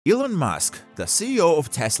Elon Musk, the CEO of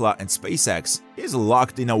Tesla and SpaceX, is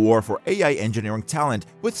locked in a war for AI engineering talent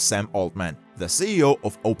with Sam Altman, the CEO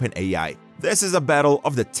of OpenAI. This is a battle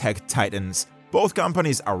of the tech titans. Both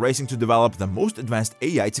companies are racing to develop the most advanced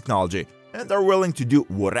AI technology, and are willing to do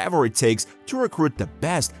whatever it takes to recruit the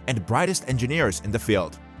best and brightest engineers in the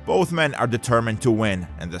field. Both men are determined to win,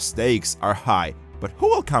 and the stakes are high. But who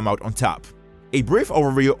will come out on top? A brief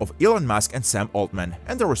overview of Elon Musk and Sam Altman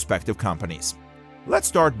and their respective companies. Let's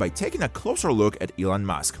start by taking a closer look at Elon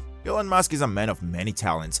Musk. Elon Musk is a man of many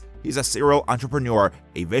talents. He's a serial entrepreneur,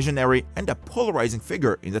 a visionary, and a polarizing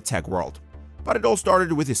figure in the tech world. But it all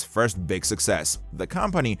started with his first big success, the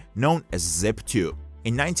company known as Zip2.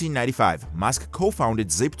 In 1995, Musk co-founded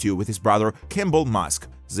Zip2 with his brother Kimball Musk.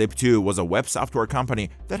 Zip2 was a web software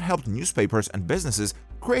company that helped newspapers and businesses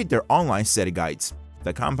create their online city guides.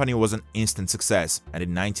 The company was an instant success, and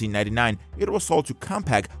in 1999, it was sold to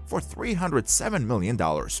Compaq for $307 million.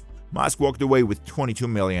 Musk walked away with $22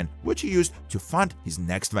 million, which he used to fund his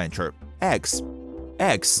next venture, X.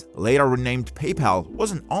 X, later renamed PayPal,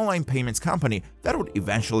 was an online payments company that would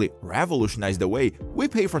eventually revolutionize the way we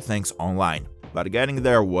pay for things online. But getting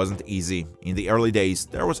there wasn't easy. In the early days,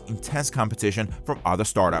 there was intense competition from other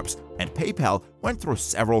startups, and PayPal went through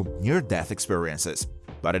several near-death experiences.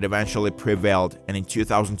 But it eventually prevailed, and in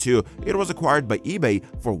 2002, it was acquired by eBay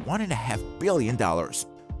for $1.5 billion.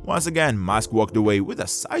 Once again, Musk walked away with a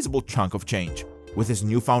sizable chunk of change. With his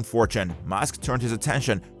newfound fortune, Musk turned his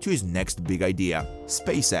attention to his next big idea,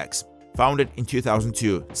 SpaceX. Founded in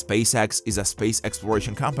 2002, SpaceX is a space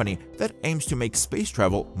exploration company that aims to make space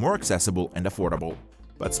travel more accessible and affordable.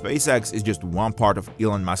 But SpaceX is just one part of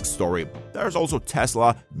Elon Musk's story. There's also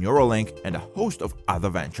Tesla, Neuralink, and a host of other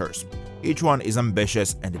ventures. Each one is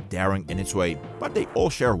ambitious and daring in its way, but they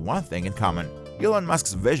all share one thing in common: Elon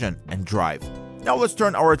Musk's vision and drive. Now let's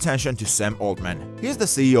turn our attention to Sam Altman. He is the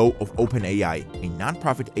CEO of OpenAI, a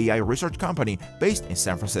non-profit AI research company based in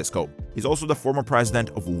San Francisco. He's also the former president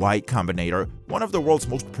of Y Combinator, one of the world's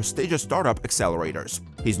most prestigious startup accelerators.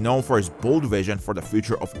 He's known for his bold vision for the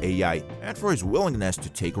future of AI and for his willingness to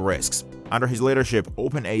take risks. Under his leadership,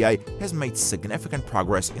 OpenAI has made significant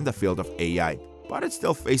progress in the field of AI, but it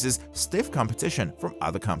still faces stiff competition from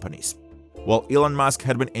other companies. While Elon Musk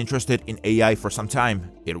had been interested in AI for some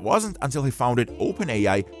time, it wasn't until he founded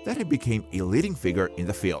OpenAI that he became a leading figure in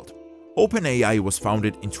the field. OpenAI was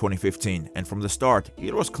founded in 2015, and from the start,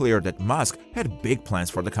 it was clear that Musk had big plans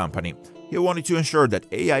for the company. He wanted to ensure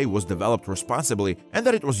that AI was developed responsibly and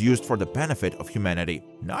that it was used for the benefit of humanity,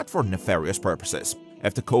 not for nefarious purposes.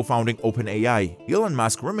 After co-founding OpenAI, Elon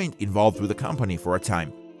Musk remained involved with the company for a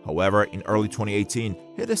time. However, in early 2018,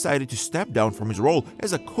 he decided to step down from his role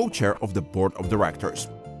as a co-chair of the board of directors.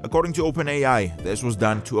 According to OpenAI, this was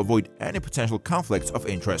done to avoid any potential conflicts of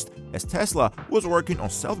interest, as Tesla was working on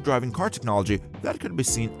self-driving car technology that could be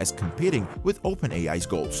seen as competing with OpenAI's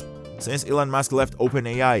goals. Since Elon Musk left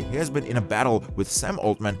OpenAI, he has been in a battle with Sam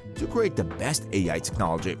Altman to create the best AI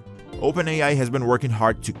technology. OpenAI has been working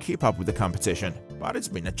hard to keep up with the competition, but it's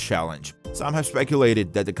been a challenge. Some have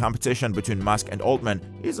speculated that the competition between Musk and Altman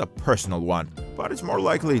is a personal one, but it's more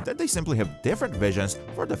likely that they simply have different visions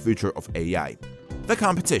for the future of AI. The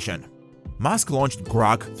competition. Musk launched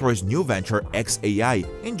Grok through his new venture xAI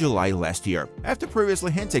in July last year, after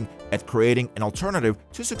previously hinting at creating an alternative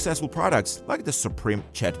to successful products like the supreme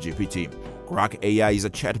ChatGPT. Grok AI is a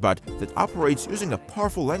chatbot that operates using a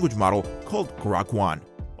powerful language model called Grok 1.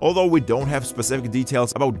 Although we don't have specific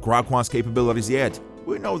details about Grok 1's capabilities yet,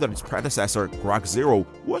 we know that its predecessor, Grok 0,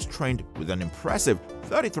 was trained with an impressive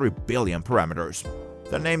 33 billion parameters.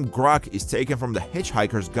 The name Grok is taken from The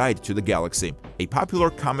Hitchhiker's Guide to the Galaxy, a popular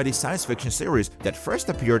comedy science fiction series that first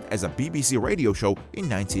appeared as a BBC radio show in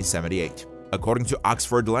 1978. According to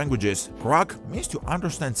Oxford Languages, Grok means to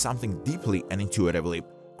understand something deeply and intuitively.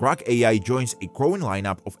 Grok AI joins a growing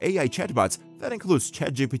lineup of AI chatbots that includes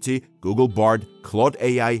ChatGPT, Google Bard, Claude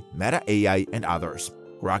AI, Meta AI, and others.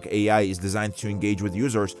 Grok AI is designed to engage with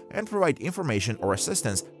users and provide information or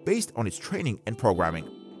assistance based on its training and programming.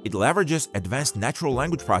 It leverages advanced natural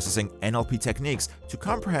language processing (NLP) techniques to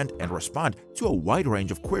comprehend and respond to a wide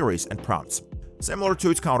range of queries and prompts. Similar to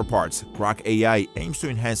its counterparts, Grok AI aims to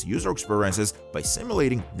enhance user experiences by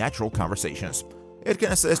simulating natural conversations. It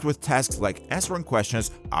can assist with tasks like answering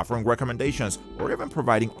questions, offering recommendations, or even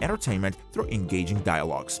providing entertainment through engaging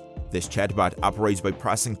dialogues. This chatbot operates by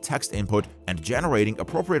processing text input and generating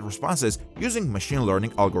appropriate responses using machine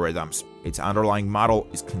learning algorithms. Its underlying model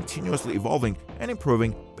is continuously evolving and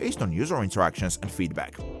improving based on user interactions and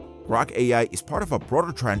feedback. Grok AI is part of a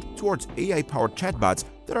broader trend towards AI-powered chatbots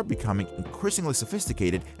that are becoming increasingly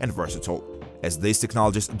sophisticated and versatile. As these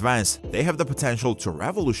technologies advance, they have the potential to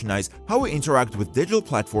revolutionize how we interact with digital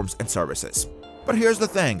platforms and services. But here's the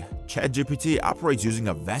thing, ChatGPT operates using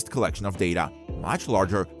a vast collection of data, much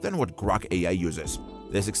larger than what Grok AI uses.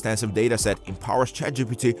 This extensive dataset empowers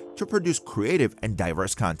ChatGPT to produce creative and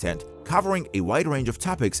diverse content, covering a wide range of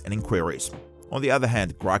topics and inquiries. On the other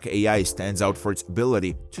hand, Grok AI stands out for its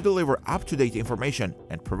ability to deliver up-to-date information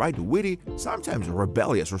and provide witty, sometimes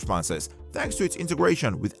rebellious responses, thanks to its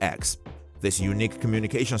integration with X. This unique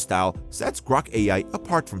communication style sets Grok AI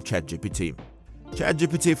apart from ChatGPT.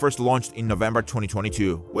 ChatGPT first launched in November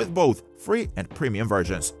 2022 with both free and premium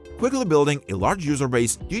versions, quickly building a large user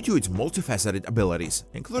base due to its multifaceted abilities,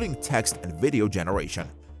 including text and video generation.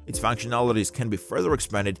 Its functionalities can be further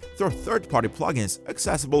expanded through third-party plugins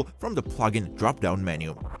accessible from the plugin drop-down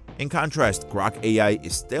menu. In contrast, Grok AI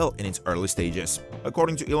is still in its early stages.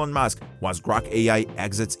 According to Elon Musk, once Grok AI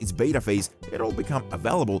exits its beta phase, it will become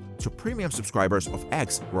available to premium subscribers of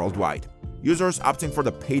X worldwide. Users opting for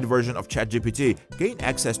the paid version of ChatGPT gain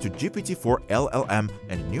access to GPT-4 LLM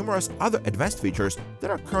and numerous other advanced features that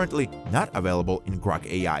are currently not available in Grok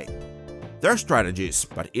AI. There are strategies,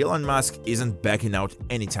 but Elon Musk isn't backing out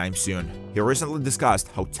anytime soon. He recently discussed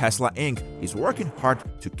how Tesla Inc. is working hard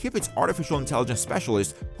to keep its artificial intelligence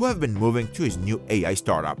specialists who have been moving to his new AI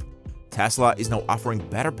startup. Tesla is now offering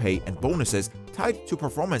better pay and bonuses tied to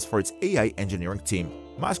performance for its AI engineering team,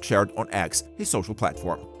 Musk shared on X, his social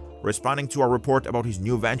platform. Responding to a report about his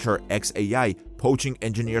new venture, xAI, poaching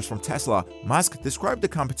engineers from Tesla, Musk described the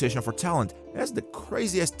competition for talent as the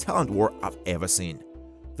craziest talent war I've ever seen.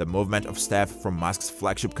 The movement of staff from Musk's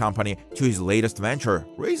flagship company to his latest venture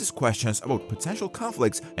raises questions about potential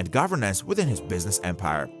conflicts and governance within his business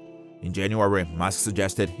empire. In January, Musk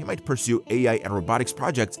suggested he might pursue AI and robotics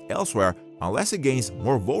projects elsewhere unless he gains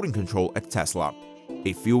more voting control at Tesla.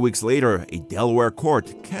 A few weeks later, a Delaware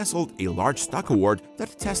court cancelled a large stock award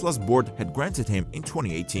that Tesla's board had granted him in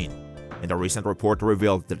 2018. And a recent report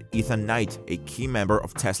revealed that Ethan Knight, a key member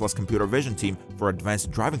of Tesla's computer vision team for advanced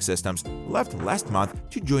driving systems, left last month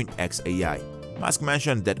to join xAI. Musk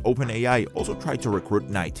mentioned that OpenAI also tried to recruit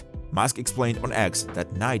Knight. Musk explained on X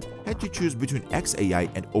that Knight had to choose between xAI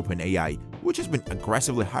and OpenAI, which has been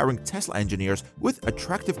aggressively hiring Tesla engineers with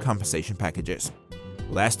attractive compensation packages.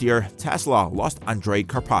 Last year, Tesla lost Andrej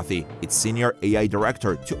Karpathy, its senior AI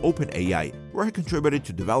director, to OpenAI, where he contributed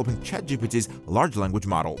to developing ChatGPT's large language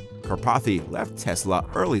model. Karpathy left Tesla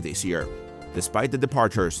early this year. Despite the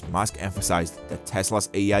departures, Musk emphasized that Tesla's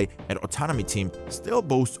AI and autonomy team still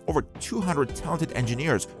boasts over 200 talented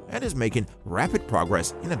engineers and is making rapid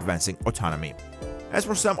progress in advancing autonomy. As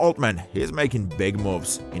for Sam Altman, he is making big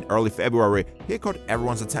moves. In early February, he caught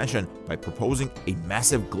everyone's attention by proposing a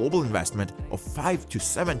massive global investment of $5 to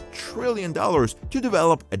 $7 trillion to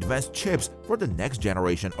develop advanced chips for the next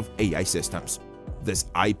generation of AI systems. This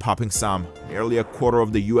eye-popping sum, nearly a quarter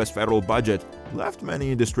of the US federal budget, left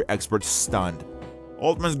many industry experts stunned.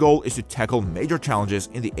 Altman's goal is to tackle major challenges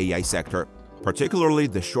in the AI sector, particularly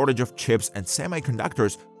the shortage of chips and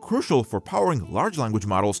semiconductors crucial for powering large language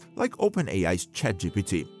models like OpenAI's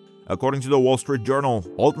ChatGPT. According to the Wall Street Journal,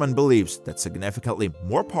 Altman believes that significantly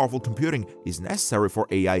more powerful computing is necessary for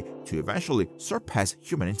AI to eventually surpass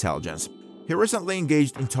human intelligence. He recently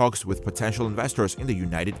engaged in talks with potential investors in the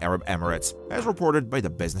United Arab Emirates, as reported by the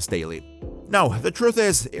Business Daily. Now, the truth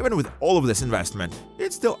is, even with all of this investment,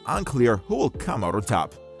 it's still unclear who will come out on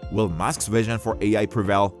top. Will Musk's vision for AI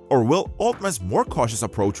prevail, or will Altman's more cautious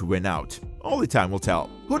approach win out? Only time will tell.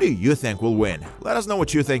 Who do you think will win? Let us know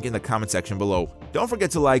what you think in the comment section below. Don't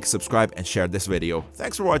forget to like, subscribe, and share this video.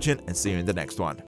 Thanks for watching, and see you in the next one.